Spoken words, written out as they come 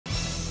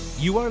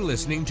You are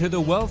listening to the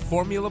Wealth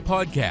Formula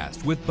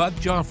Podcast with Buck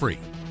Joffrey.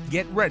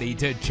 Get ready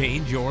to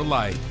change your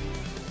life.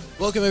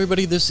 Welcome,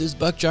 everybody. This is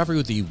Buck Joffrey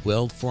with the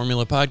Wealth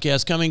Formula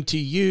Podcast coming to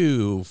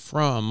you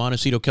from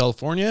Montecito,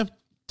 California.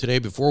 Today,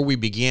 before we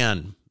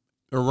begin,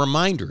 a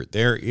reminder,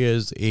 there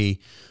is a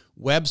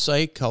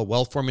website called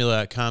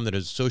wealthformula.com that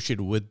is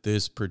associated with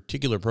this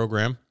particular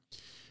program.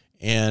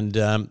 And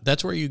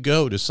that's where you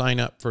go to sign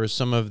up for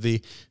some of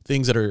the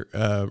things that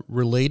are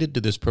related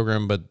to this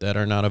program, but that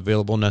are not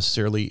available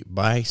necessarily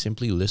by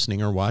simply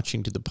listening or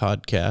watching to the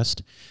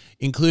podcast,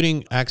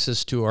 including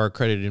access to our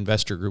accredited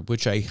investor group,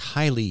 which I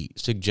highly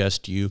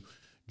suggest you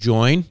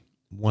join.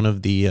 One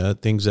of the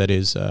things that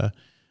is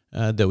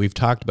that we've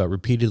talked about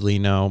repeatedly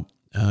now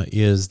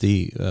is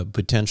the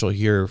potential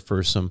here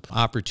for some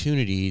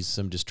opportunities,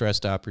 some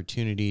distressed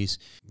opportunities,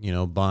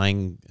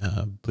 buying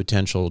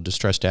potential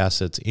distressed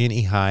assets in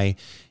a high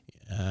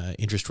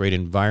interest rate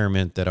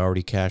environment that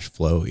already cash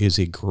flow is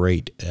a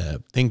great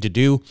thing to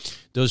do.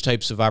 Those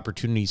types of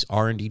opportunities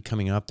are indeed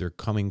coming up. They're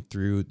coming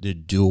through the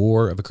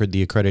door of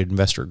the accredited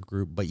investor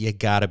group, but you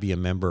got to be a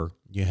member.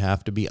 You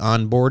have to be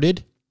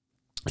onboarded,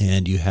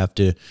 and you have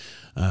to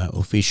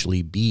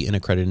officially be an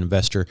accredited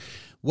investor.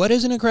 What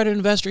is an accredited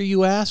investor,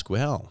 you ask?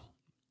 Well,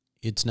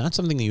 it's not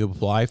something that you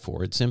apply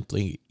for. It's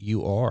simply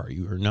you are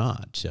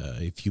not.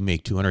 If you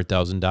make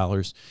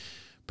 $200,000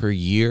 per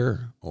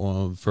year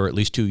for at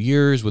least 2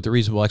 years with a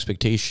reasonable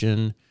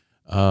expectation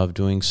of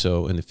doing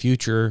so in the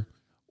future,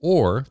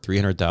 or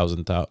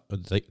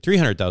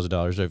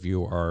 $300,000 if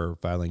you are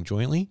filing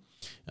jointly,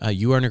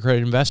 you are an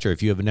accredited investor.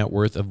 If you have a net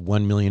worth of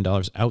 $1 million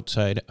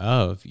outside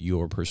of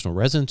your personal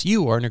residence,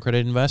 you are an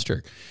accredited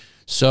investor.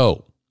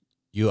 So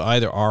you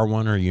either are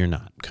one or you're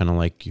not, kind of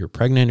like you're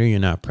pregnant or you're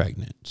not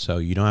pregnant. So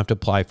you don't have to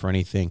apply for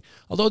anything.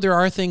 Although there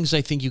are things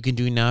I think you can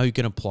do now. You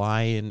can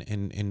apply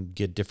and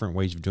get different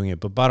ways of doing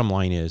it. But bottom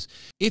line is,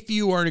 if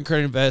you are an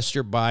accredited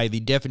investor by the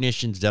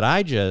definitions that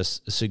I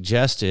just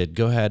suggested,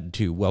 go ahead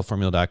to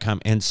wealthformula.com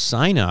and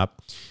sign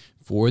up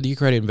for the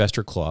Accredited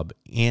Investor Club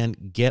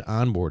and get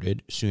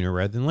onboarded sooner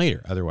rather than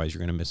later. Otherwise, you're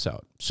going to miss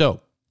out.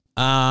 So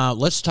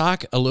let's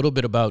talk a little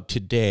bit about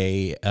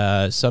today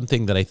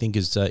something that I think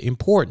is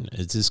important.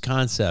 It's this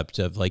concept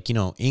of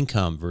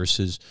income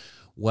versus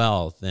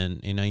wealth,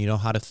 and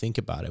how to think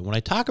about it. When I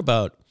talk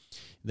about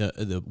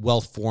the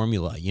wealth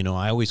formula,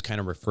 I always kind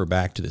of refer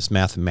back to this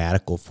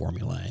mathematical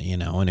formula,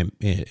 and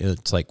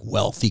it's like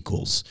wealth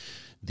equals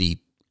the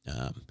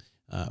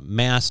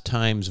mass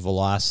times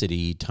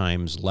velocity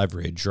times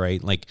leverage,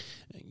 right?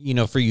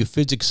 For you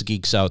physics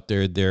geeks out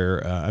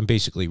there, I'm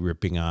basically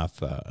ripping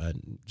off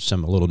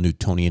some little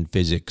Newtonian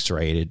physics,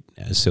 right?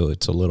 So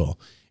it's a little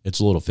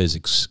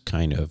physics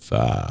kind of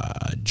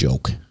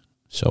joke.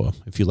 So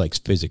if you like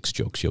physics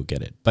jokes, you'll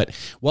get it. But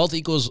wealth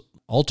equals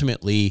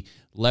ultimately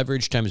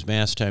leverage times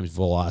mass times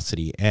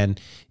velocity. And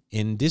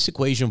in this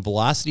equation,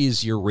 velocity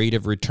is your rate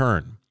of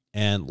return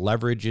and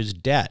leverage is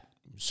debt.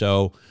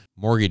 So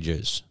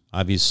mortgages,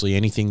 obviously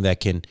anything that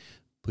can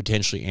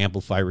potentially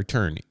amplify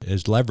return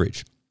is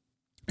leverage.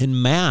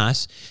 And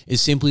mass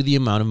is simply the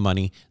amount of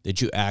money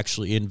that you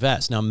actually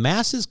invest. Now,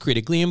 mass is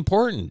critically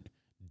important.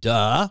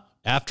 Duh.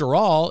 After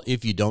all,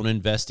 if you don't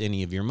invest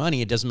any of your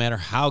money, it doesn't matter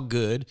how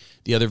good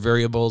the other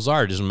variables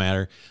are. It doesn't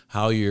matter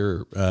how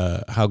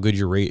good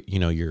your rate,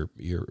 your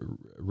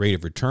rate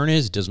of return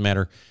is. It doesn't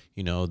matter,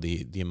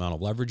 the amount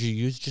of leverage you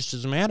use. It just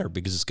doesn't matter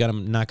because it's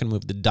not going to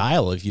move the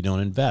dial if you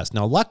don't invest.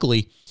 Now,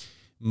 luckily,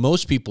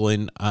 most people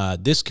in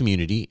this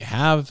community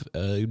have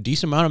a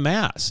decent amount of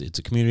mass. It's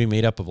a community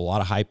made up of a lot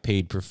of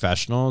high-paid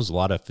professionals, a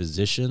lot of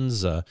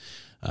physicians.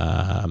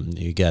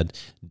 You got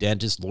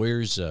dentists,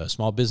 lawyers,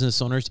 small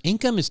business owners.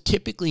 Income is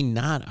typically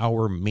not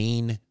our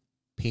main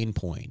pain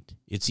point.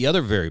 It's the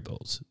other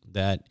variables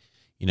that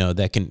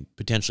that can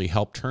potentially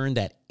help turn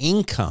that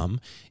income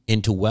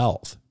into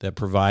wealth that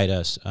provide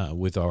us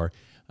with our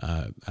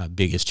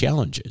biggest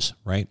challenges,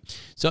 right?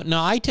 So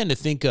now I tend to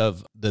think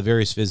of the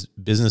various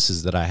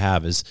businesses that I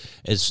have as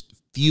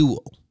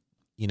fuel,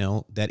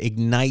 that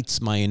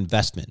ignites my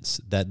investments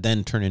that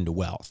then turn into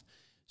wealth.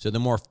 So the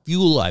more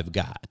fuel I've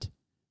got,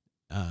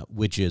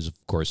 which is,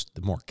 of course,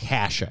 the more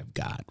cash I've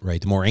got,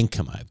 right? The more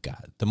income I've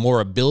got, the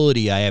more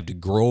ability I have to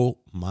grow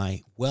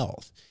my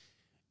wealth.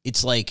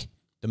 It's like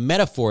the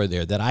metaphor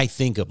there that I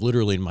think of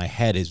literally in my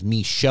head is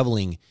me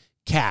shoveling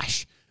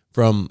cash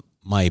from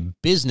my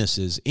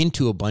businesses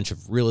into a bunch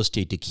of real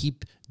estate to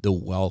keep the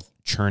wealth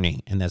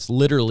churning. And that's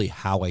literally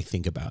how I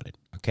think about it.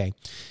 Okay.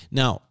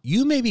 Now,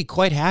 you may be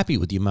quite happy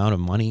with the amount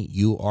of money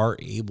you are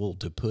able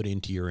to put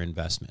into your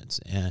investments.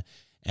 And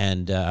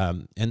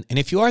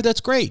if you are,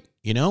 that's great.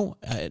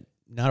 Not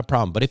a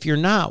problem. But if you're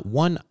not,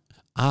 one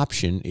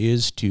option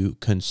is to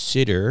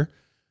consider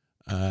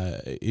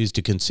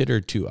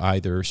to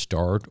either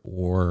start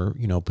or,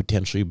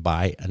 potentially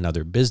buy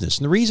another business.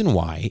 And the reason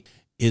why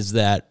is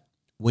that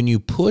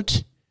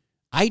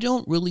I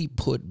don't really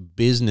put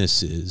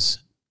businesses,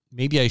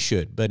 maybe I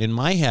should, but in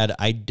my head,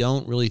 I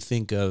don't really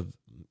think of,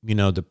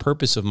 the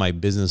purpose of my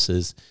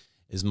businesses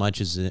as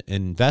much as an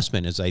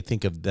investment as I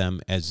think of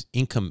them as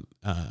income,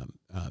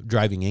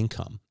 driving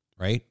income,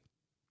 right?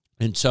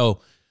 And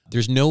so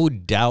there's no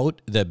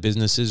doubt that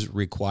businesses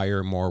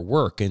require more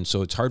work. And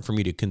so it's hard for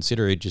me to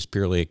consider it just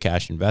purely a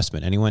cash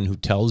investment. Anyone who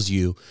tells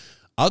you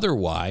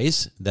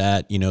otherwise,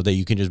 that, that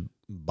you can just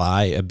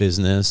buy a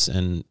business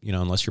and,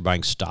 unless you're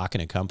buying stock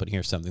in a company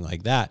or something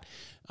like that,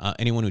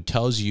 anyone who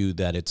tells you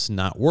that it's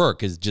not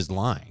work is just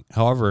lying.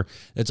 However,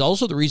 it's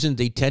also the reason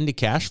they tend to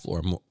cash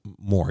flow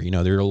more.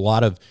 There are a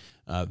lot of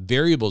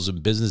variables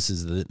in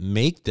businesses that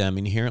make them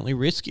inherently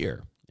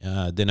riskier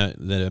than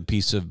a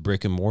piece of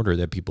brick and mortar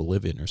that people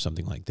live in or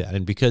something like that.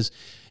 And because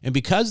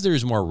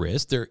there's more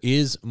risk, there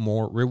is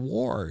more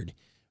reward,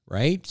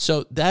 right?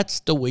 So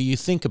that's the way you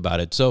think about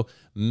it. So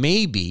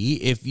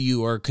maybe if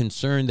you are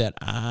concerned that,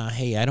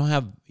 hey, I don't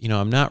have,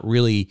 I'm not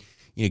really,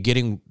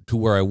 getting to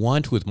where I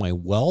want with my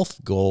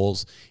wealth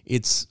goals,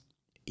 it's,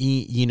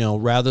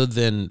 rather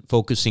than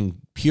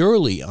focusing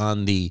purely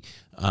on the,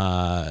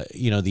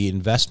 the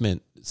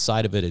investment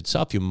side of it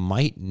itself, you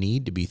might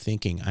need to be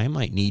thinking, I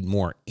might need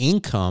more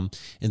income,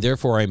 and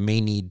therefore I may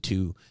need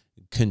to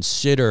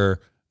consider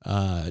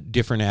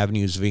different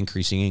avenues of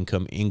increasing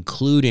income,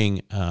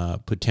 including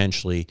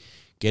potentially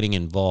getting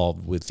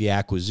involved with the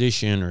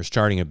acquisition or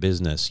starting a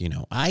business.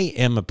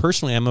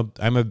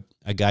 I'm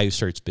a guy who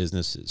starts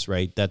businesses,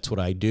 right? That's what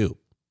I do.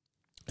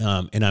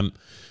 And I've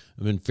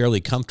been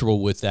fairly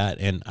comfortable with that,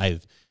 and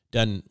I've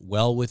done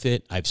well with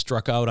it. I've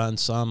struck out on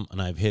some,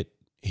 and I've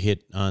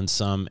hit on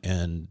some,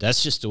 and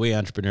that's just the way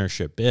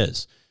entrepreneurship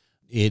is.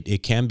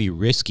 It can be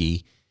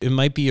risky. It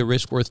might be a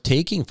risk worth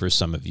taking for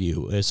some of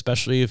you,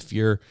 especially if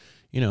you're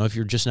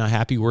just not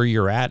happy where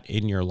you're at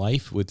in your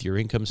life with your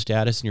income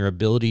status and your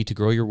ability to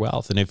grow your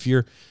wealth. And if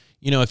you're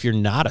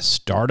not a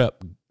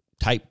startup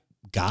type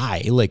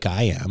guy like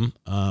I am,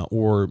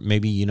 or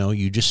maybe,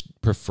 you just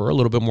prefer a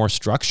little bit more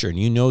structure, and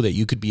that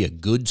you could be a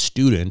good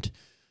student,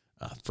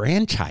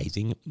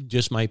 franchising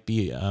just might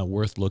be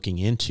worth looking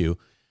into.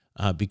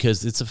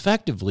 Because it's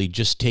effectively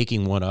just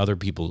taking what other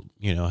people,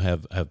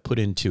 have put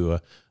into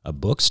a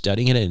book,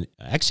 studying it and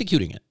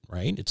executing it,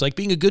 right? It's like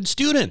being a good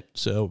student.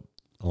 So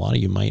a lot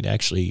of you might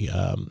actually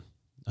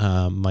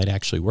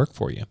work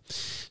for you.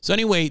 So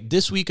anyway,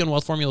 this week on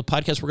Wealth Formula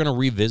Podcast, we're going to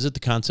revisit the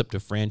concept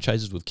of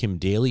franchises with Kim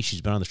Daly.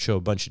 She's been on the show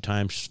a bunch of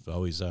times. She's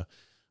always a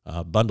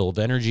bundle of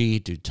energy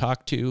to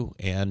talk to.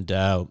 And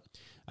I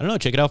don't know,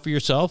 check it out for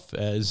yourself,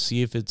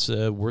 see if it's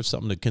worth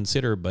something to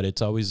consider, but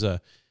it's always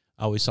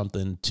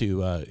something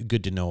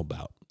good to know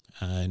about.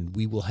 And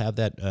we will have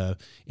that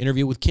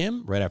interview with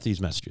Kim right after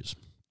these messages.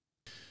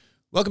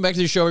 Welcome back to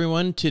the show,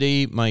 everyone.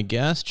 Today, my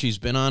guest, she's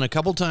been on a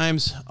couple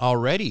times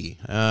already.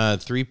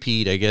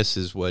 Three-peat, I guess,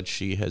 is what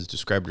she has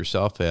described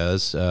herself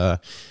as.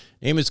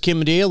 Name is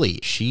Kim Daly.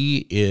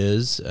 She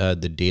is the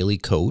Daily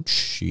Coach.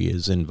 She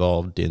is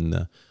involved in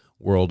the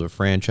world of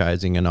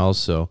franchising, and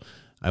also,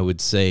 I would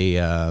say,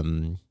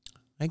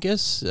 I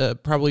guess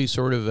probably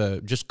sort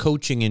of just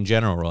coaching in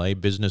general, right?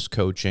 Business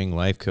coaching,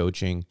 life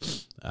coaching,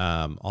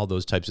 all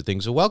those types of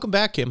things. So welcome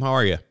back, Kim. How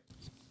are you?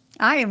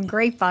 I am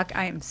great, Buck.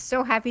 I am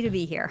so happy to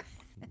be here.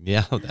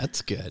 Yeah,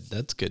 that's good.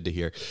 That's good to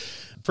hear.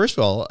 First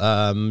of all,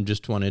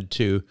 just wanted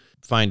to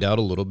find out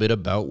a little bit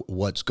about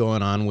what's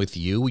going on with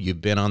you. You've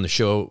been on the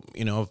show,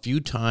 a few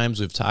times.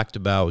 We've talked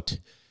about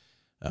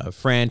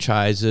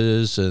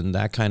franchises and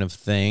that kind of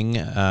thing.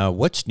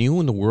 What's new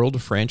in the world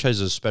of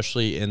franchises,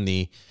 especially in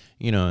the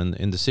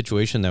in the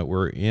situation that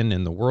we're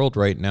in the world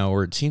right now,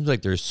 where it seems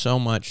like there's so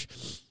much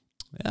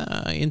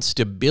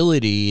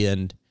instability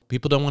and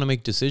people don't want to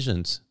make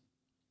decisions,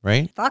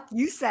 right? Fuck,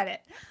 you said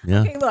it.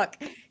 Yeah. Okay, look,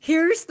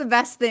 here's the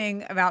best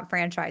thing about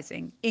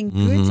franchising. In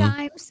good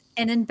times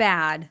and in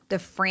bad, the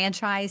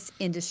franchise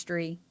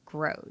industry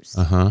grows.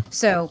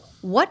 So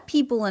what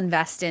people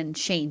invest in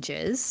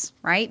changes,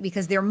 right?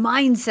 Because their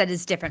mindset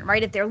is different,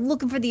 right? If they're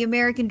looking for the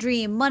American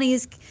dream, money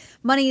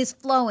is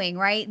flowing,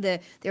 right?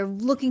 They're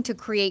looking to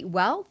create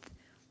wealth.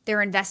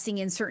 They're investing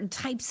in certain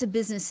types of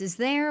businesses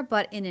there,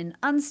 but in an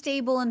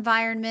unstable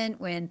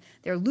environment, when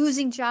they're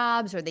losing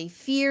jobs or they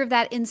fear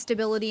that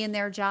instability in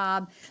their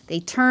job, they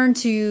turn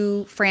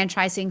to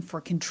franchising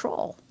for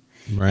control.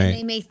 Right. And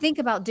they may think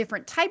about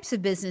different types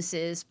of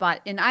businesses,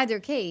 but in either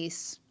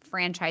case,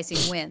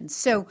 franchising wins.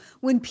 So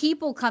when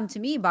people come to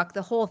me, Buck,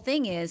 the whole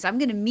thing is, I'm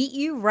going to meet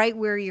you right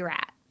where you're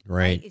at.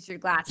 Right. Is your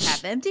glass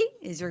half empty?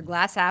 Is your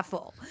glass half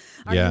full?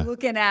 Are you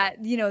looking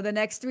at, the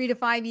next 3 to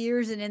 5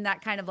 years and in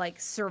that kind of like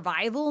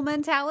survival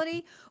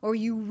mentality? Or are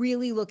you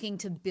really looking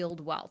to build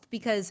wealth?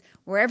 Because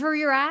wherever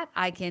you're at,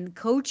 I can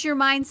coach your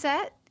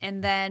mindset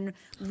and then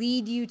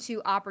lead you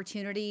to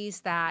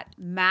opportunities that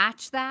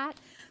match that.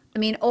 I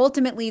mean,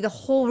 ultimately, the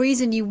whole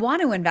reason you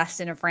want to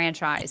invest in a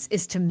franchise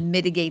is to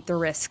mitigate the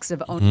risks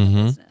of owning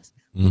a business,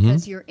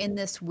 because you're in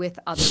this with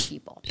other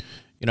people.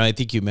 I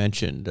think you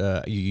mentioned,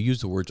 you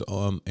used the words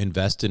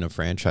invest in a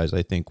franchise.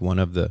 I think one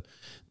of the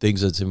things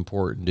that's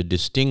important to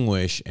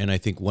distinguish, and I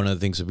think one of the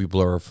things that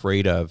people are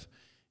afraid of,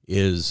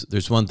 is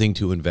there's one thing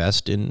to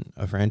invest in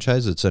a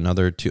franchise, it's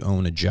another to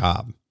own a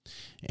job.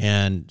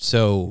 And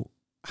so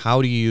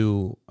how do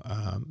you,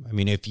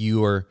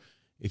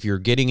 if you're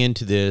getting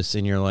into this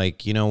and you're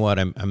like, you know what,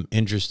 I'm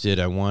interested,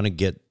 I want to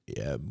get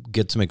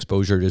get some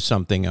exposure to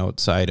something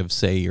outside of,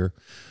 say, your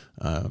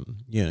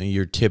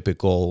your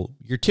typical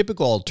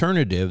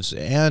alternatives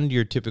and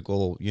your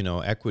typical,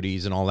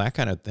 equities and all that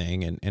kind of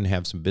thing, and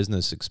have some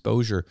business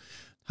exposure.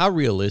 How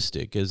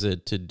realistic is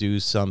it to do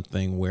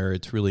something where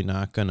it's really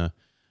not going to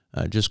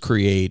just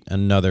create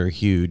another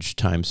huge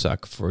time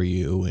suck for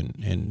you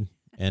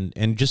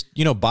and just,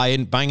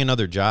 buying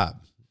another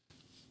job?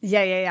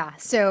 Yeah.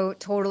 So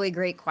totally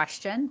great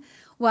question.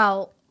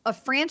 Well, a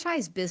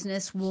franchise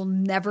business will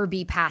never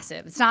be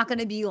passive. It's not going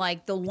to be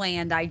like the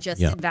land I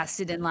just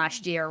invested in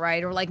last year,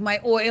 right? Or like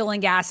my oil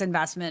and gas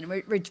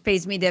investment, which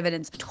pays me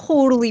dividends.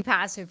 Totally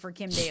passive for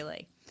Kim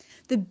Daly.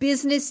 The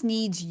business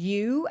needs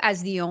you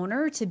as the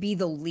owner to be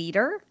the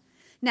leader.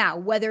 Now,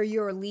 whether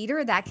you're a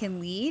leader that can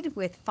lead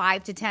with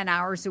 5 to 10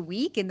 hours a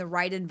week in the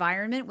right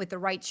environment with the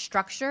right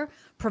structure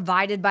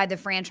provided by the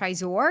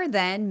franchisor,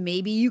 then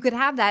maybe you could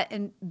have that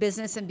in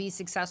business and be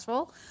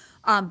successful.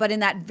 But in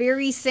that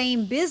very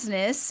same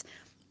business,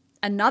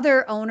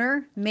 another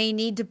owner may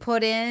need to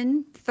put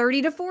in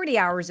 30 to 40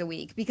 hours a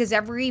week, because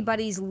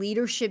everybody's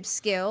leadership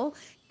skill,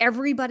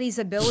 everybody's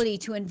ability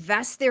to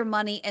invest their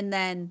money and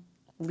then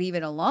leave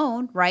it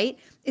alone, right,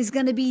 is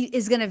going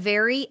to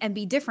vary and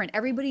be different.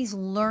 Everybody's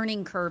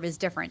learning curve is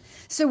different.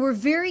 So we're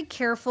very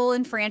careful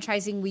in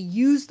franchising. We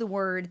use the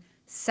word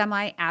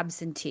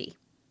semi-absentee.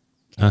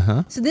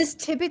 So this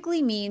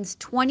typically means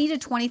 20 to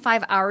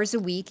 25 hours a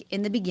week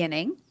in the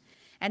beginning.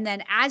 And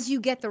then as you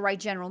get the right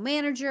general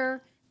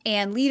manager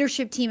and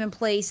leadership team in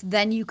place,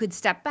 then you could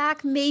step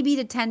back maybe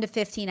to 10 to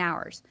 15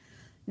 hours.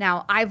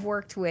 Now, I've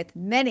worked with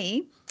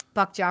many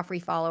Buck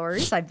Joffrey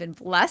followers. I've been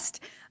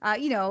blessed.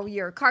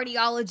 Your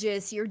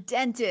cardiologists, your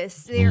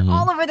dentists, they're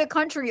all over the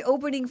country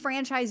opening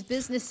franchise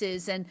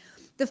businesses. And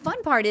the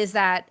fun part is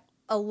that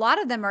a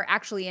lot of them are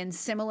actually in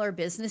similar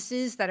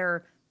businesses that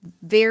are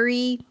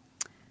very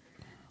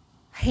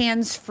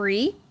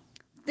hands-free.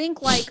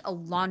 Think like a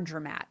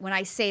laundromat. When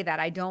I say that,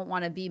 I don't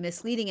want to be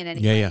misleading in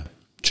any way. Yeah,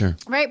 sure.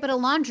 Right, but a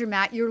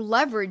laundromat, you're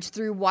leveraged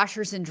through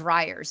washers and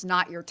dryers,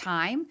 not your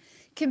time,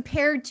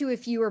 compared to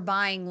if you were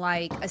buying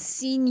like a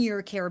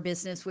senior care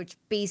business, which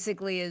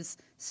basically is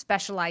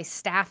specialized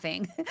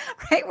staffing,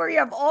 right? Where you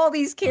have all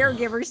these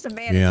caregivers to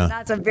manage, and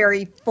that's a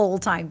very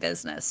full-time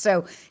business.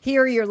 So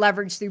here you're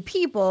leveraged through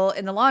people.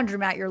 In the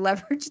laundromat, you're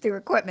leveraged through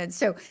equipment.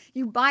 So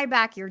you buy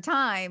back your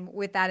time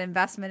with that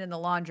investment in the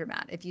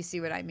laundromat, if you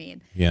see what I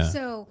mean. Yeah.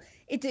 So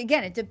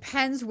it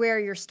depends where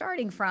you're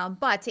starting from.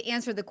 But to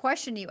answer the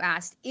question you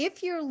asked,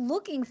 if you're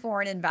looking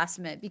for an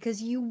investment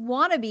because you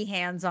want to be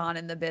hands-on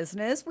in the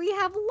business, we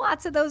have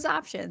lots of those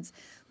options.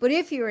 But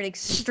if you're an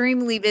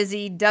extremely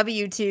busy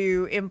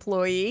W-2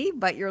 employee,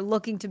 but you're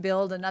looking to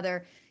build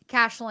another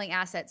cash flowing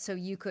asset so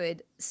you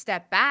could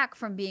step back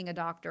from being a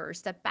doctor or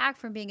step back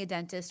from being a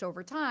dentist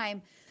over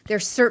time, there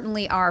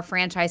certainly are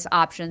franchise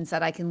options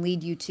that I can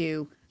lead you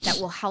to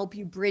that will help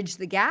you bridge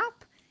the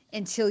gap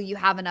until you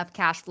have enough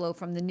cash flow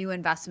from the new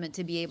investment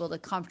to be able to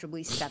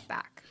comfortably step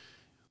back.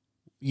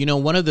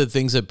 One of the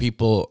things that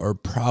people are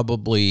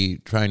probably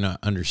trying to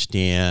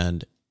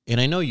understand, and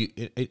I know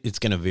it's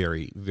going to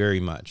vary very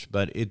much,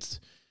 but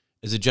it's,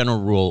 as a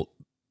general rule,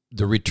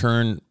 the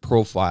return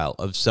profile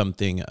of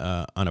something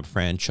on a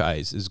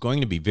franchise is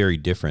going to be very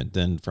different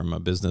than from a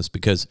business,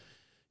 because,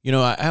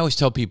 I always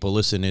tell people,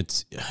 listen,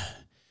 it's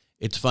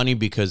funny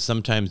because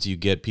sometimes you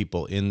get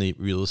people in the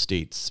real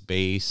estate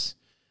space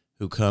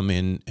who come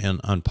in and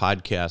on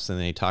podcasts and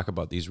they talk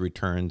about these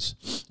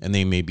returns, and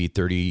they may be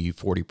 30,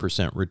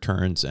 40%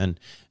 returns, and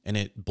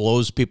it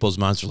blows people's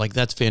minds. They're like,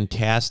 that's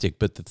fantastic.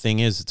 But the thing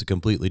is, it's a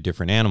completely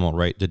different animal,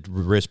 right? The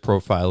risk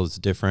profile is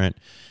different.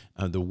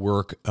 The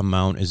work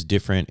amount is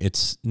different.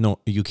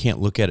 You can't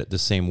look at it the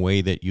same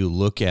way that you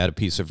look at a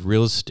piece of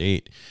real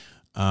estate,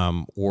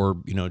 or,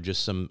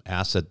 just some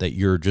asset that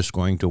you're just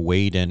going to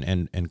wait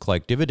and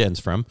collect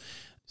dividends from.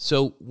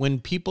 So when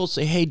people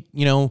say, hey,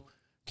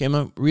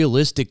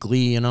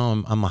 realistically,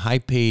 I'm a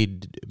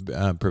high-paid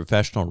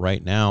professional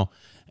right now.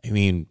 I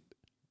mean,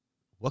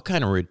 what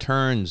kind of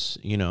returns,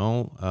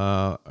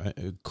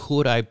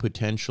 could I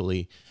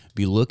potentially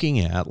be looking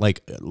at?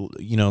 Like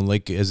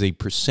as a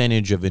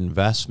percentage of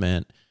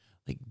investment,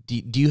 like,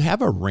 do you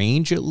have a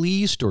range at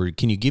least, or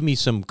can you give me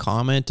some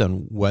comment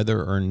on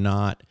whether or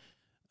not,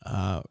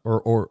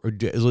 or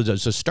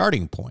as a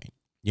starting point,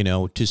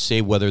 to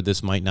say whether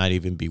this might not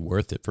even be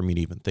worth it for me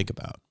to even think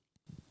about?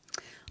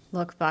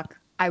 Look, Buck,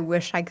 I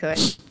wish I could,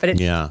 but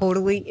it's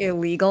totally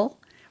illegal,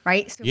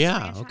 right? So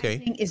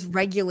franchising is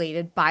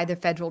regulated by the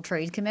Federal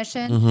Trade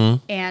Commission.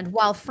 And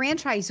while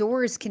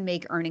franchisors can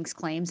make earnings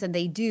claims, and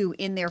they do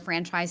in their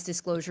franchise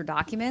disclosure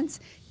documents,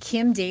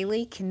 Kim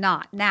Daly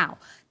cannot. Now,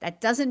 that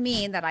doesn't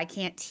mean that I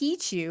can't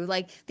teach you.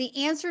 Like,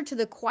 the answer to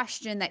the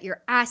question that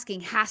you're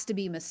asking has to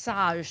be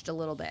massaged a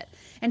little bit.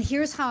 And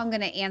here's how I'm going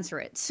to answer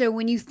it. So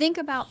when you think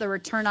about the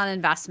return on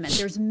investment,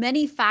 there's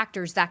many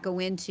factors that go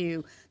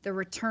into the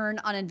return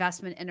on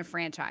investment in a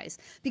franchise,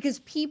 because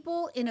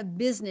people in a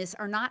business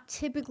are not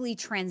typically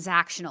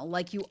transactional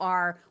like you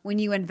are when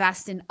you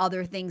invest in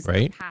other things that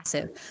are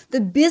passive.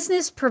 The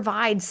business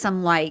provides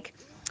some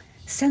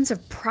sense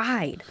of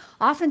pride.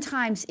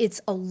 Oftentimes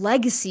it's a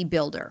legacy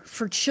builder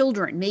for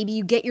children. Maybe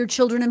you get your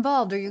children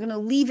involved or you're going to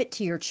leave it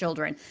to your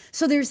children.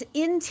 So there's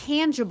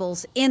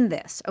intangibles in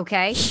this,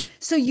 okay?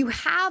 So you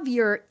have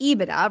your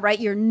EBITDA, right?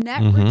 Your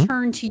net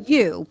return to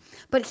you.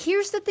 But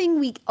here's the thing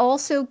we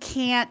also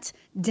can't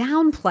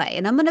downplay.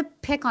 And I'm going to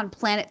pick on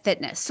Planet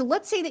Fitness. So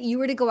let's say that you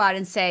were to go out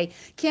and say,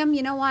 Kim,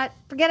 you know what?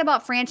 Forget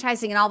about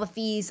franchising and all the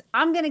fees.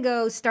 I'm going to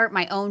go start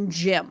my own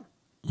gym.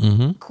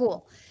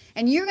 Cool.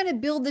 And you're going to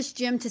build this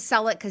gym to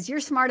sell it because you're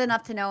smart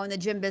enough to know in the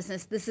gym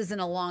business, this isn't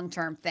a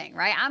long-term thing,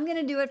 right? I'm going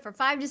to do it for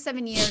 5 to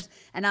 7 years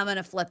and I'm going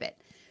to flip it.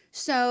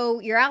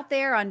 So you're out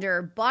there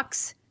under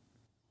Bucks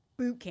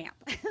boot camp.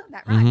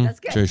 That rhymes. That's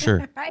good.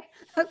 Sure. Right?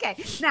 Okay.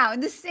 Now,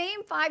 in the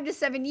same 5 to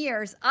 7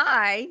 years,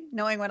 I,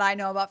 knowing what I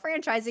know about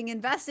franchising,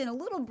 invest in a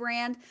little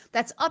brand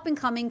that's up and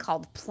coming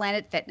called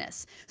Planet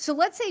Fitness. So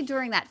let's say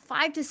during that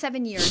 5 to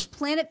 7 years,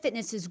 Planet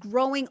Fitness is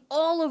growing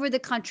all over the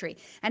country.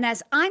 And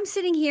as I'm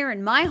sitting here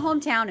in my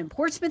hometown in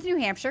Portsmouth, New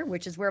Hampshire,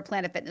 which is where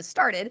Planet Fitness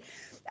started,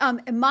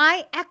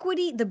 my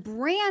equity, the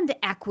brand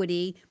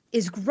equity,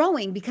 is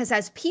growing because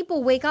as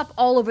people wake up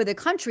all over the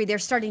country, they're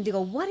starting to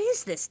go, what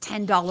is this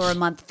 $10 a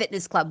month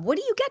fitness club? What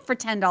do you get for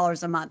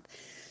 $10 a month?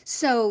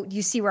 So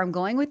you see where I'm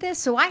going with this?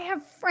 So I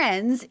have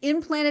friends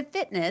in Planet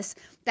Fitness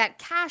that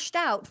cashed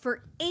out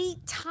for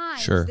 8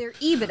 times their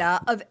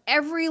EBITDA of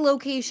every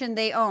location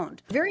they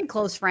owned. Very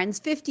close friends,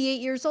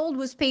 58 years old,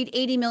 was paid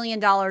 $80 million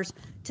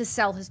to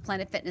sell his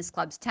Planet Fitness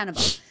clubs, 10 of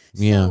them.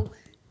 So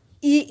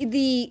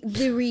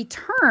the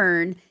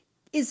return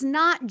is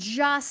not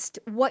just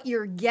what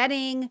you're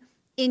getting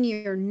in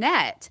your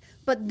net,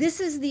 but this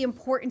is the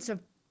importance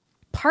of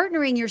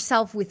partnering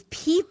yourself with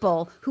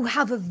people who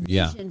have a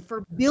vision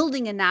for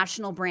building a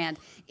national brand.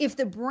 If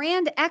the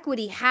brand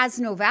equity has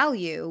no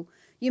value,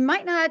 you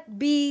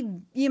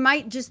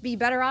might just be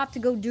better off to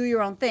go do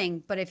your own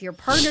thing. But if you're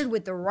partnered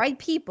with the right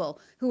people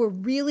who are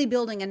really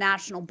building a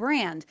national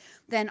brand,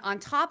 then on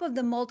top of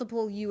the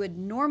multiple you would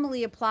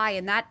normally apply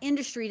in that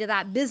industry to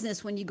that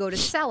business when you go to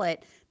sell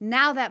it,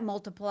 now that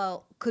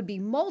multiple could be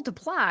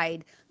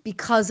multiplied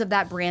because of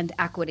that brand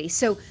equity.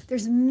 So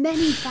there's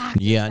many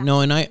factors. Yeah,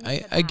 no, and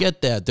I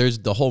get that. There's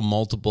the whole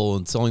multiple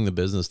and selling the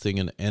business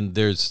thing, and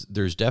there's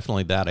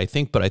definitely that, I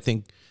think. But I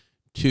think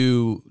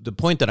to the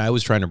point that I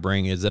was trying to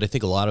bring is that I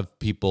think a lot of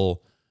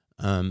people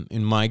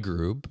in my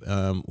group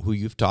who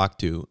you've talked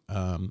to,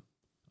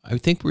 I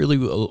think really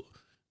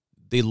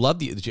they love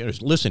the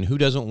listen, who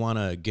doesn't want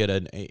to get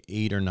an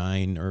 8 or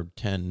 9 or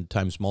 10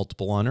 times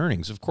multiple on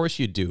earnings? Of course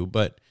you do,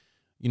 but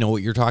you know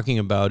what you're talking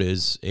about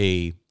is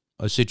a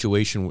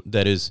situation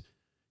that is,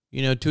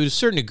 you know, to a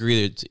certain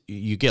degree that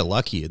you get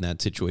lucky in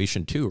that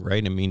situation too,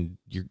 right? I mean,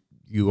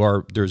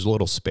 there's a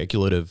little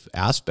speculative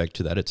aspect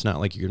to that. It's not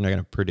like you're not going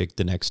to predict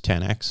the next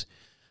 10x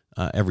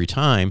every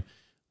time,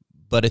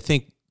 but I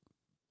think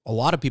a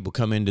lot of people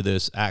come into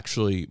this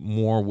actually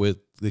more with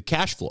the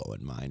cash flow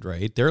in mind,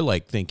 right? They're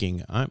like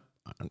thinking,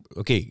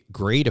 okay,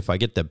 great if I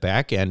get the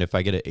back end, if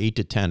I get an 8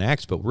 to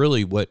 10x, but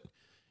really what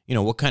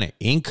kind of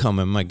income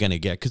am I going to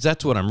get? Because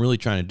that's what I'm really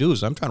trying to do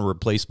is I'm trying to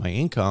replace my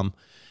income.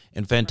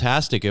 And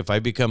fantastic if I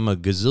become a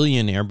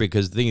gazillionaire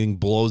because the thing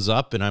blows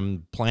up and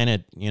I'm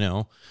Planet,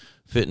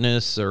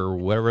 Fitness or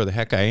whatever the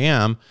heck I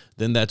am,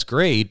 then that's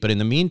great. But in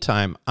the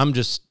meantime,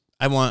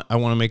 I want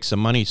to make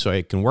some money so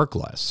I can work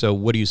less. So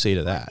what do you say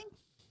to that?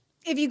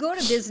 If you go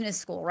to business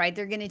school, right,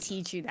 they're going to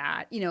teach you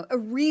that, a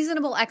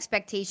reasonable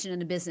expectation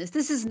in a business.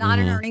 This is not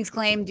an earnings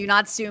claim. Do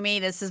not sue me.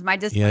 This is my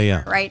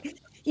disclaimer, right?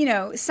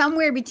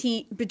 Somewhere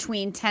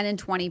between 10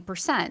 and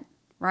 20%,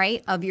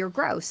 right, of your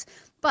gross.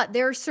 But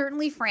there are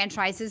certainly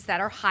franchises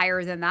that are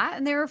higher than that,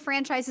 and there are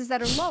franchises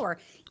that are lower.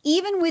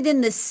 Even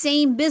within the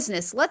same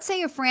business, let's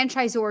say a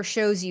franchisor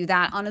shows you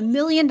that on $1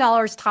 million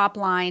top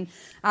line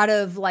out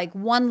of like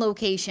one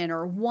location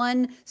or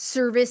one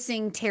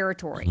servicing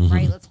territory,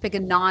 right? Let's pick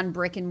a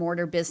non-brick and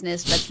mortar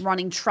business that's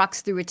running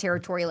trucks through a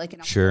territory like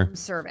in a home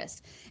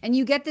service. And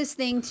you get this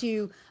thing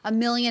to $1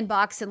 million,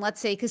 and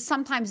let's say, because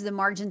sometimes the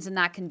margins in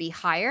that can be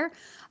higher.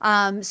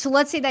 So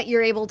let's say that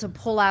you're able to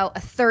pull out a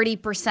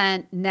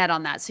 30% net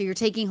on that. So you're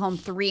taking home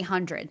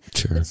 300.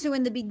 But so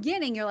in the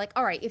beginning, you're like,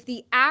 all right, if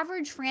the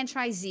average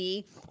franchisee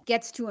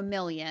gets to $1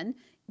 million,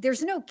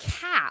 there's no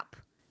cap,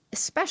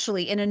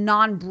 especially in a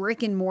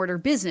non-brick and mortar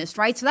business,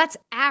 right? So that's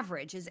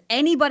average. Is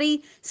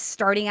anybody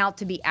starting out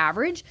to be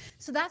average?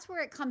 So that's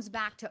where it comes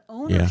back to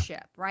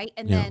ownership, right?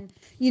 And then,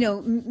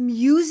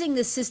 using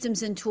the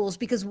systems and tools,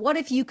 because what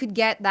if you could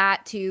get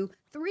that to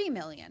 3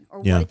 million? Or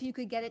what if you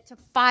could get it to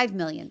 5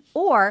 million?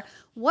 Or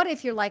what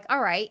if you're like,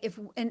 all right, if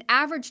an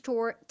average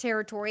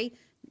territory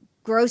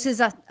grosses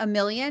 $1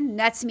 million,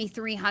 nets me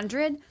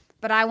 300,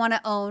 but I want to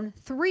own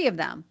 3 of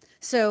them.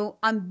 So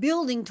I'm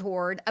building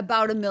toward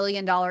about $1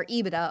 million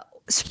EBITDA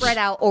spread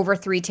out over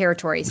 3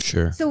 territories.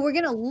 So we're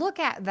going to look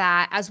at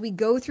that as we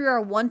go through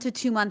our 1 to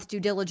 2 month due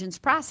diligence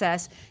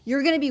process.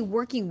 You're going to be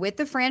working with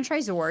the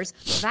franchisors,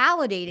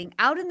 validating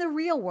out in the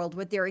real world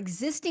with their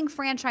existing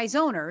franchise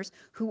owners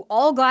who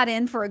all got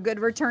in for a good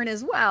return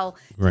as well,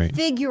 to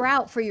figure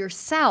out for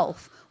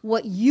yourself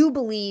what you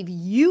believe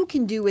you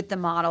can do with the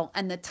model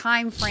and the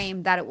time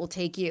frame that it will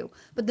take you.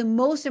 But the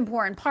most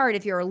important part,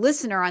 if you're a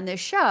listener on this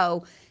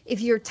show, if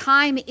your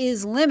time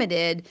is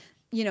limited,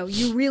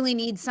 you really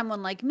need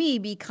someone like me,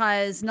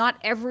 because not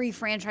every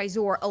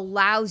franchisor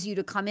allows you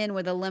to come in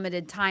with a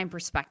limited time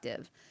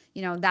perspective.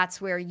 That's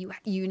where you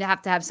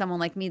have to have someone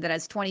like me that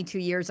has 22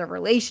 years of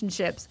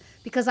relationships,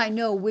 because I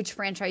know which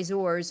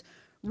franchisors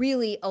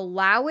really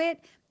allow it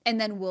and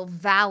then will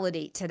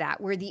validate to that,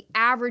 where the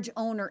average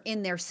owner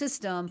in their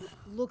system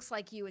looks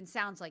like you and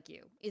sounds like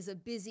you, is a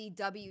busy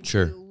W-2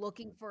 Sure.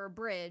 looking for a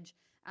bridge,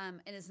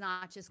 and is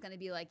not just going to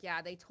be like,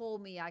 yeah, they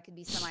told me I could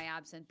be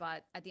semi-absent,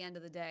 but at the end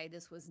of the day,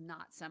 this was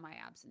not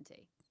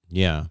semi-absentee.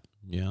 Yeah,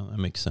 that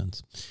makes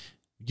sense.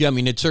 Yeah, I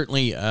mean, it's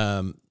certainly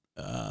an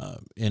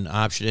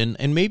option,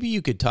 and maybe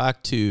you could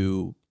talk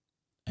to.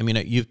 I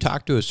mean, you've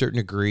talked to a certain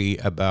degree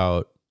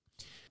about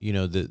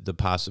the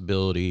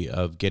possibility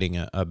of getting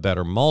a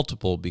better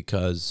multiple,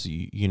 because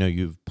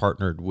you've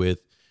partnered with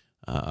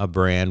a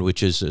brand,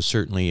 which is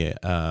certainly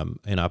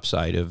an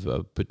upside of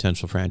a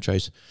potential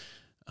franchise.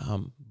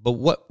 But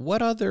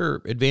what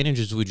other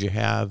advantages would you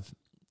have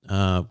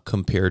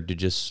compared to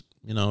just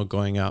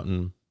going out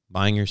and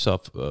buying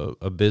yourself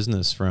a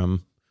business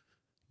from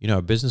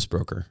a business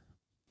broker?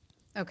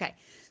 Okay,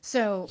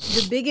 so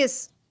the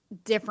biggest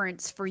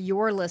difference for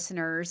your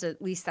listeners,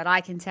 at least that I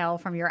can tell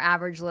from your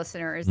average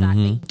listener, is that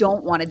they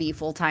don't want to be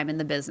full-time in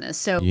the business.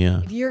 So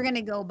if you're going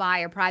to go buy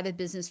a private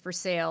business for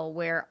sale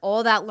where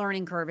all that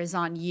learning curve is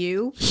on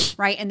you,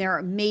 right? And there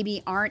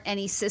maybe aren't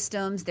any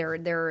systems,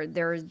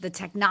 the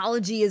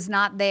technology is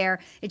not there.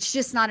 It's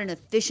just not an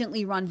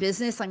efficiently run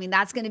business. I mean,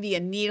 that's going to be a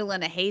needle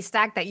in a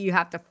haystack that you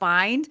have to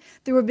find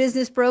through a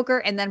business broker,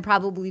 and then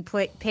probably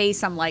pay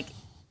some like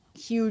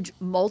huge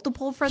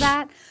multiple for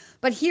that.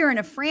 But here in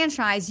a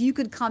franchise, you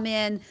could come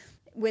in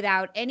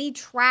without any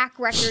track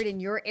record in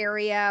your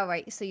area,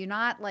 right? So you're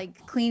not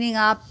like cleaning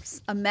up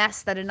a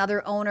mess that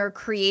another owner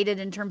created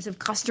in terms of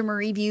customer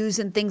reviews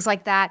and things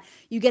like that.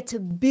 You get to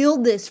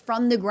build this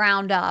from the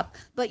ground up,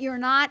 but you're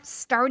not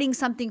starting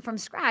something from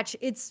scratch.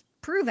 It's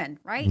proven,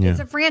 right? Yeah. It's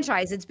a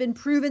franchise. It's been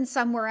proven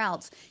somewhere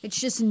else. It's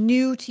just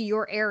new to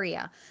your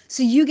area.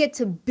 So you get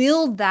to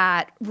build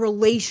that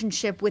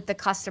relationship with the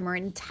customer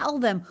and tell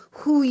them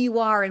who you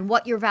are and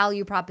what your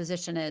value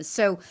proposition is.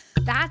 So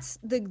that's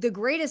the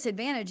greatest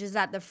advantage, is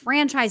that the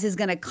franchise is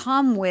going to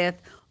come with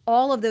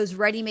all of those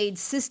ready-made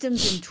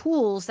systems and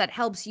tools that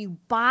helps you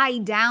buy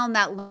down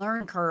that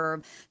learning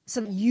curve,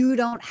 so that you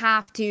don't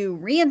have to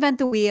reinvent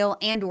the wheel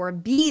and or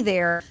be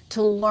there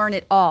to learn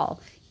it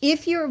all.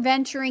 If you're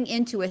venturing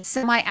into a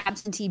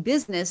semi-absentee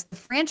business, the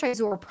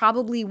franchisor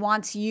probably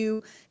wants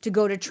you to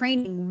go to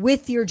training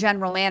with your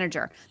general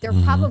manager. They're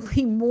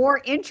probably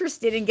more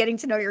interested in getting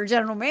to know your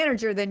general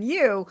manager than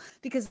you,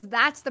 because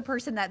that's the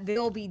person that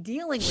they'll be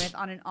dealing with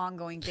on an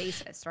ongoing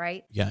basis,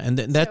 right? Yeah, and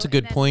that's a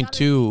good point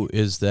too,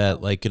 is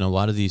that like in a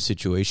lot of these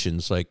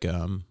situations, like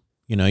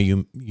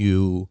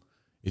you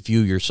if you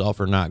yourself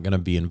are not going to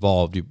be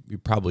involved, you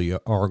probably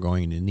are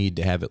going to need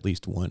to have at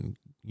least one,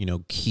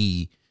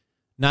 key.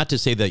 Not to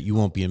say that you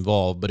won't be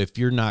involved, but if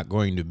you're not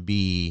going to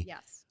be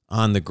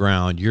on the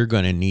ground, you're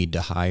going to need to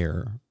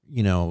hire,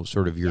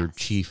 sort of your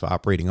chief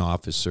operating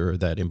officer,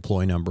 that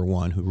employee number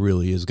one, who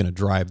really is going to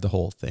drive the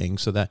whole thing.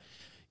 So that,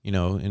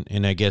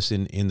 and I guess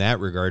in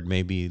that regard,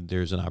 maybe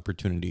there's an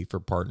opportunity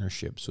for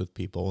partnerships with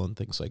people and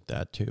things like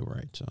that too,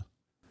 right? So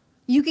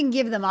you can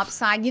give them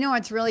upside.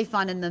 What's really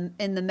fun in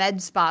the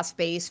med spa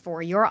space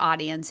for your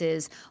audience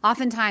is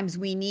oftentimes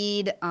we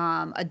need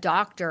a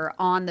doctor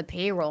on the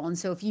payroll. And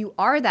so if you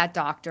are that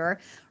doctor,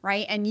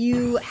 right, and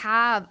you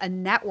have a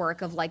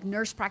network of like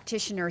nurse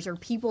practitioners or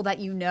people that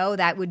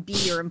that would be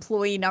your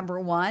employee number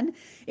one,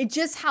 it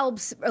just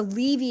helps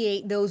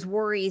alleviate those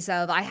worries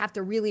of, I have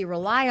to really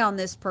rely on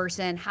this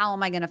person. How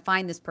am I going to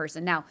find this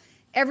person? Now,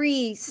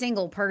 every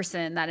single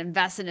person that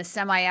invests in a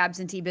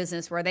semi-absentee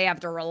business where they have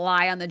to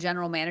rely on the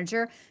general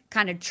manager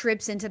kind of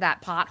trips into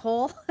that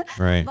pothole.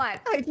 Right.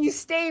 But if you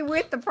stay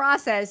with the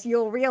process,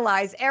 you'll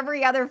realize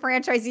every other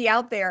franchisee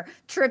out there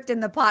tripped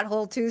in the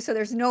pothole too. So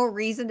there's no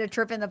reason to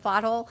trip in the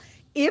pothole.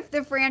 If the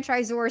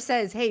franchisor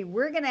says, hey,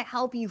 we're going to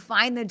help you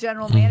find the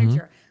general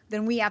manager,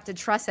 then we have to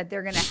trust that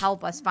they're going to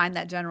help us find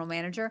that general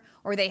manager,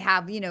 or they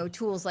have,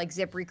 tools like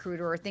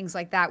ZipRecruiter or things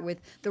like that with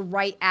the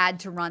right ad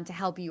to run to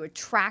help you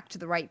attract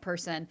the right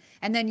person.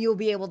 And then you'll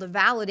be able to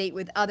validate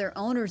with other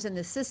owners in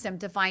the system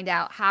to find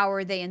out how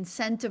are they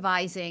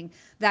incentivizing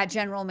that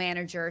general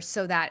manager,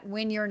 so that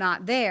when you're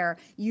not there,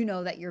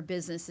 that your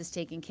business is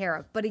taken care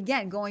of. But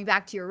again, going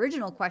back to your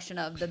original question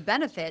of the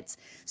benefits.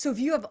 So if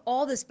you have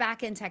all this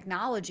back-end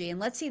technology, and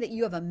let's say that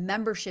you have a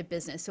membership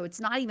business, so it's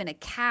not even a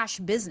cash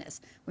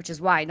business, which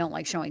is why I don't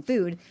like showing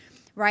food,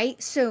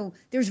 right? So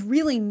there's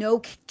really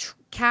no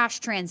cash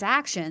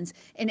transactions,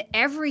 and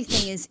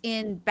everything is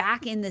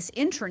back in this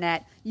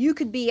intranet. You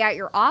could be at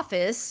your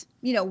office,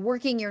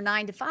 working your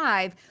 9 to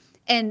 5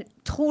 and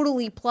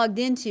totally plugged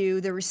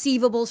into the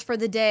receivables for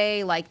the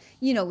day, like,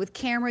 with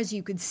cameras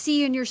you could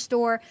see in your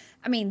store.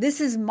 I mean, this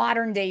is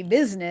modern day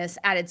business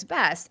at its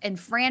best, and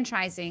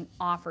franchising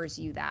offers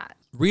you that.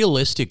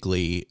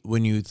 realistically,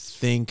 when you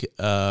think,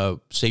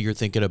 say you're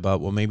thinking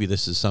about, well, maybe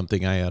this is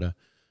something I ought to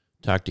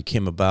talk to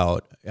Kim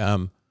about.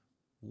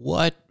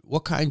 What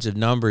kinds of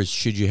numbers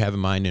should you have in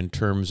mind in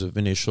terms of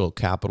initial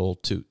capital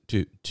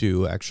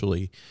to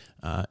actually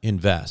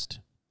invest?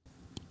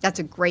 That's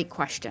a great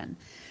question.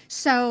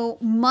 So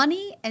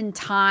money and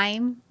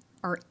time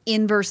are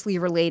inversely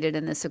related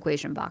in this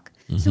equation, Buck.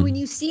 Mm-hmm. So when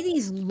you see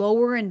these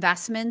lower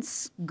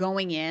investments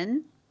going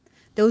in,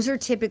 those are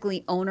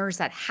typically owners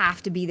that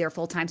have to be there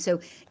full time. So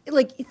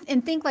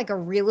and think like a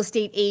real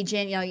estate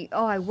agent,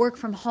 I work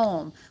from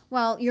home.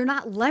 Well, you're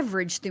not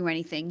leveraged through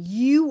anything.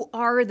 You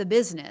are the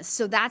business.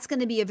 So that's going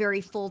to be a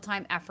very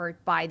full-time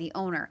effort by the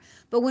owner.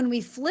 But when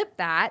we flip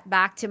that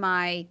back to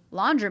my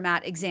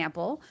laundromat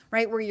example,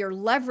 right, where you're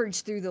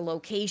leveraged through the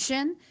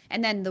location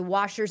and then the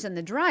washers and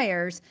the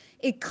dryers,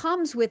 it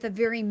comes with a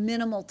very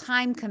minimal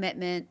time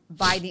commitment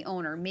by the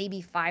owner,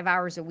 maybe 5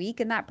 hours a week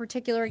in that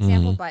particular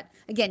example. Mm-hmm. But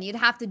again, you'd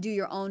have to do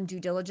your own due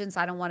diligence.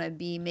 I don't want to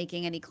be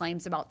making any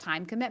claims about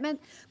time commitment,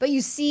 but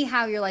you see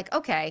how you're like,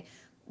 okay,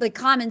 like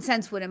common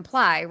sense would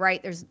imply,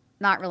 right? There's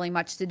not really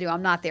much to do.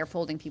 I'm not there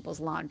folding people's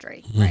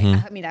laundry, right?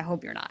 Mm-hmm. I mean, I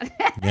hope you're not.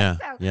 Yeah,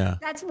 so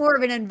that's more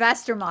of an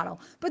investor model.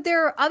 But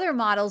there are other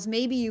models.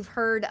 Maybe you've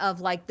heard of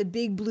like the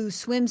Big Blue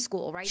Swim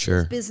School, right?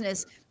 Sure. This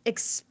business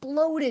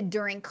exploded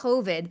during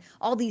COVID.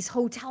 All these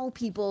hotel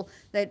people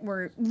that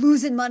were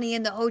losing money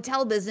in the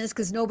hotel business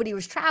because nobody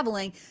was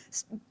traveling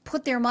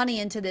put their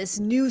money into this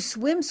new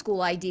swim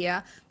school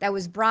idea that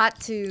was brought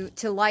to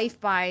life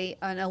by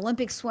an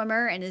Olympic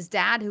swimmer and his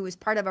dad, who was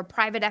part of a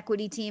private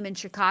equity team in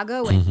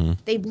Chicago. And mm-hmm.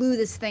 they blew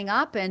this thing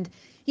up. And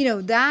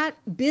that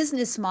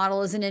business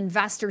model is an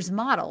investor's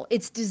model.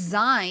 It's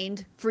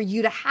designed for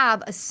you to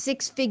have a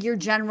 6-figure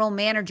general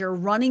manager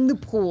running the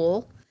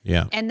pool.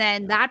 Yeah. And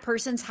then that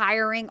person's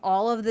hiring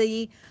all of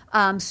the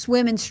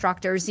swim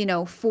instructors,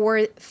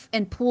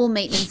 and pool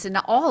maintenance and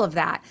all of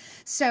that.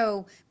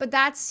 So, but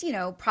that's,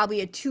 probably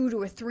a $2 to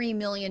 $3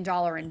 million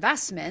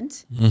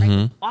investment, mm-hmm.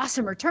 right?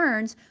 Awesome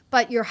returns,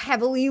 but you're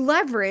heavily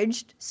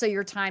leveraged. So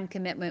your time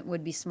commitment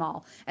would be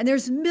small. And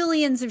there's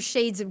millions of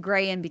shades of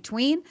gray in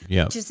between,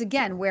 which is,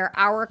 again, where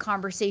our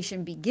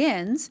conversation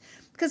begins.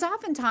 Because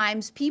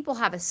oftentimes people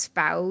have a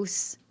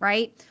spouse,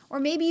 right? Or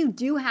maybe you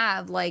do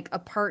have like a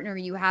partner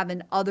you have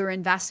in other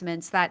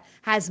investments that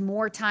has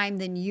more time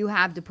than you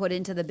have to put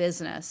into the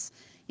business.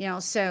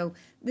 So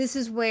this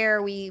is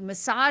where we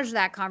massage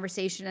that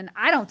conversation, and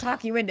I don't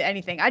talk you into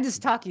anything. I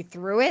just talk you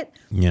through it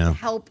to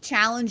help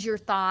challenge your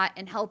thought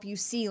and help you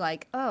see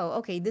like, oh,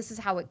 okay, this is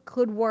how it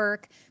could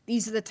work.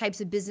 These are the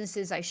types of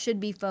businesses I should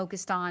be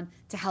focused on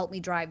to help me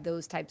drive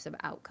those types of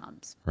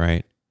outcomes.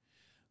 Right.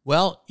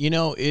 Well,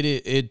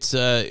 it's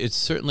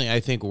certainly,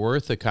 I think,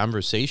 worth a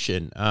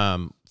conversation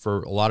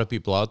for a lot of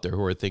people out there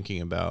who are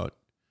thinking about,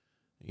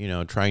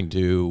 trying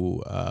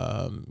to,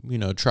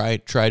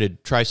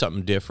 try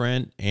something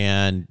different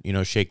and,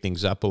 shake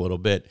things up a little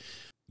bit.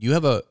 You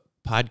have a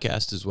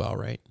podcast as well,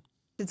 right?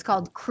 It's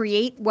called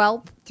Create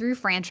Wealth Through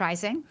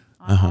Franchising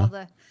on all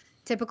the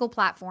typical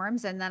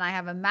platforms. And then I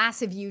have a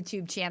massive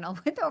YouTube channel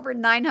with over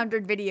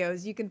 900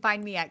 videos. You can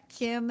find me at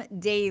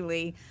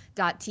kimdaly.tv.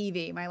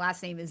 My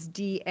last name is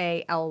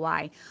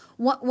Daly.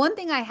 One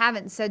thing I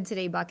haven't said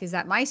today, Buck, is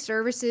that my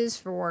services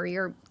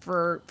for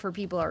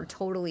people are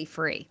totally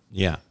free.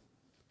 Yeah.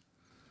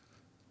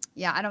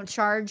 Yeah, I don't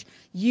charge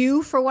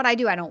you for what I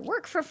do. I don't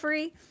work for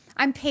free.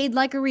 I'm paid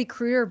like a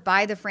recruiter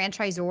by the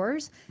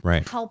franchisors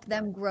to help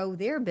them grow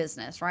their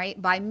business, right?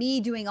 By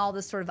me doing all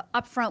this sort of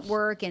upfront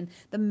work and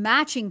the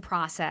matching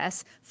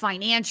process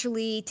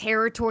financially,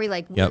 territory,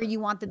 like where you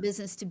want the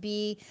business to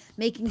be,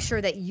 making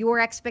sure that your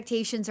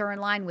expectations are in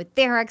line with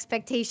their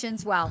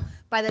expectations. Well,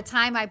 by the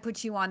time I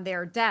put you on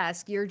their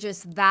desk, you're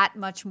just that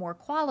much more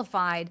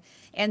qualified.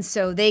 And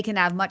so they can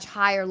have much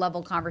higher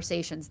level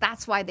conversations.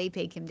 That's why they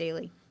pay Kim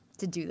Daly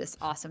to do this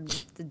awesome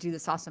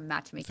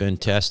matchmaking.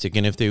 Fantastic.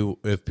 And if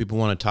people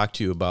want to talk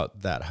to you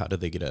about that, how do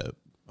they get a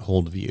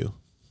hold of you?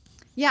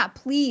 Yeah,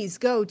 please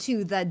go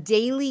to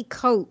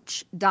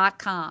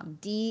thedailycoach.com,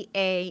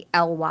 Daly,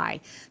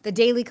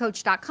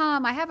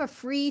 thedailycoach.com. I have a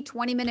free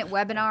 20-minute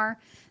webinar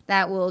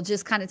that will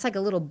just it's like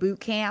a little boot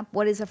camp.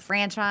 What is a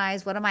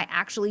franchise? What am I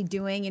actually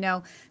doing?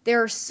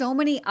 There are so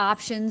many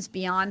options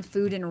beyond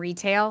food and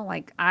retail.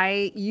 Like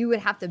you would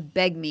have to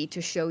beg me to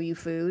show you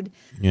food.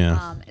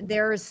 Yeah.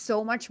 There is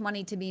so much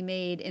money to be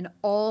made in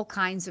all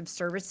kinds of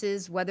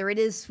services, whether it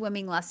is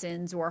swimming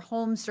lessons or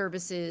home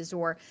services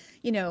or,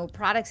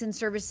 products and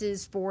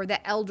services for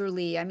the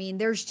elderly. I mean,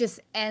 there's just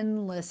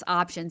endless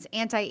options,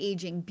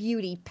 anti-aging,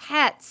 beauty,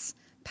 pets.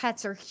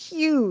 Pets are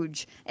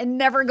huge and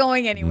never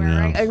going anywhere,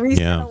 right? Like we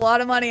spend a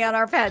lot of money on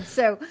our pets.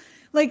 So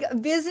like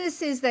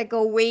businesses that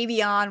go way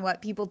beyond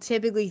what people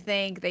typically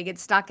think they get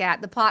stuck at.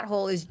 The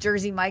pothole is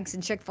Jersey Mike's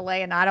and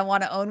Chick-fil-A, and I don't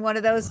want to own one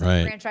of those. So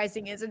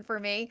franchising isn't for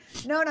me.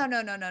 No.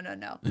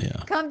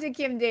 Yeah. Come to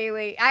Kim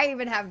Daly. I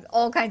even have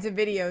all kinds of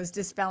videos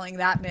dispelling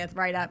that myth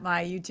right at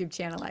my YouTube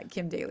channel at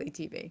Kim Daly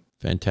TV.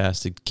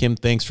 Fantastic. Kim,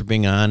 thanks for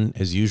being on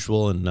as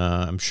usual. And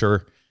I'm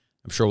sure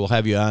we'll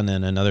have you on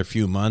in another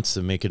few months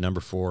and make it number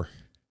 4.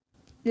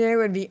 It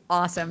would be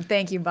awesome.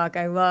 Thank you, Buck.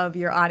 I love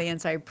your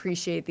audience. I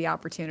appreciate the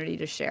opportunity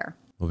to share.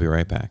 We'll be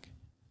right back.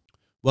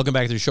 Welcome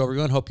back to the show,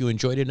 everyone. Hope you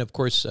enjoyed it. And of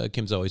course,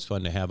 Kim's always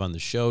fun to have on the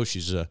show.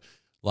 She's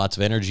lots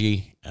of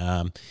energy.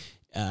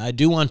 I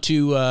do want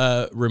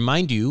to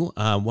remind you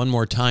one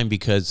more time,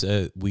 because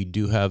we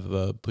do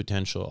have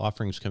potential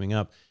offerings coming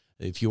up.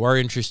 If you are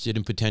interested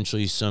in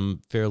potentially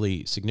some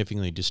fairly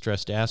significantly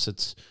distressed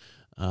assets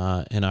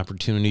and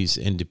opportunities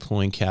in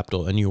deploying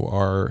capital, and you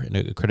are an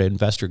accredited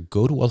investor,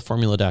 go to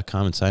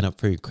wealthformula.com and sign up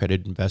for your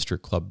accredited investor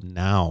club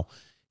now.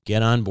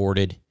 Get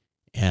onboarded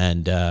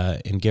and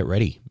get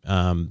ready.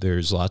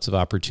 There's lots of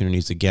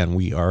opportunities. Again,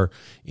 we are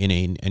in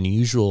an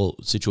unusual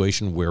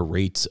situation where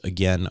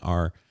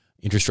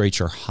interest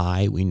rates are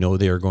high. We know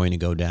they are going to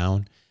go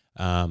down.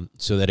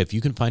 So that if you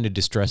can find a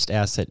distressed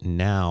asset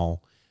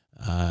now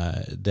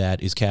that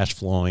is cash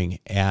flowing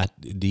at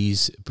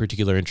these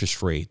particular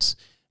interest rates,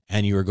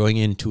 and you are going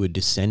into a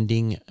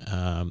descending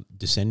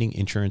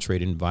insurance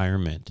rate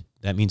environment,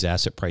 that means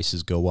asset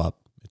prices go up.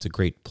 It's a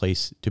great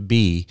place to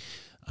be.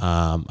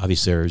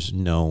 Obviously, there's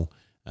no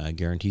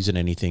guarantees in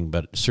anything,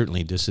 but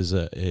certainly this is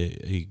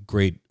a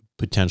great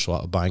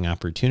potential buying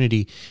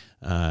opportunity,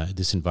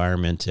 this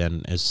environment.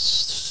 And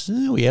as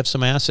we have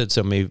some assets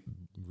that may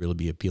really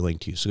be appealing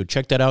to you. So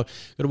check that out.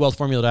 Go to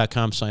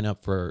wealthformula.com, sign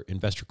up for our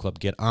Investor Club,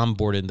 get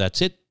onboarded.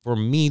 That's it for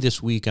me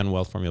this week on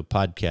Wealth Formula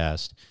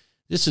Podcast.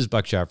 This is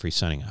Buck Joffrey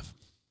signing off.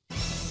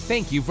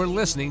 Thank you for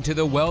listening to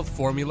the Wealth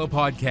Formula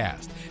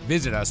Podcast.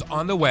 Visit us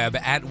on the web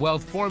at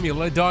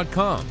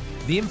wealthformula.com.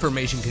 The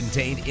information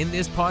contained in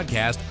this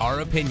podcast are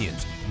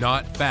opinions,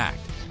 not fact.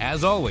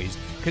 As always,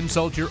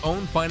 consult your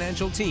own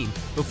financial team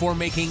before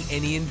making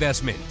any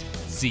investment.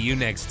 See you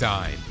next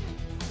time.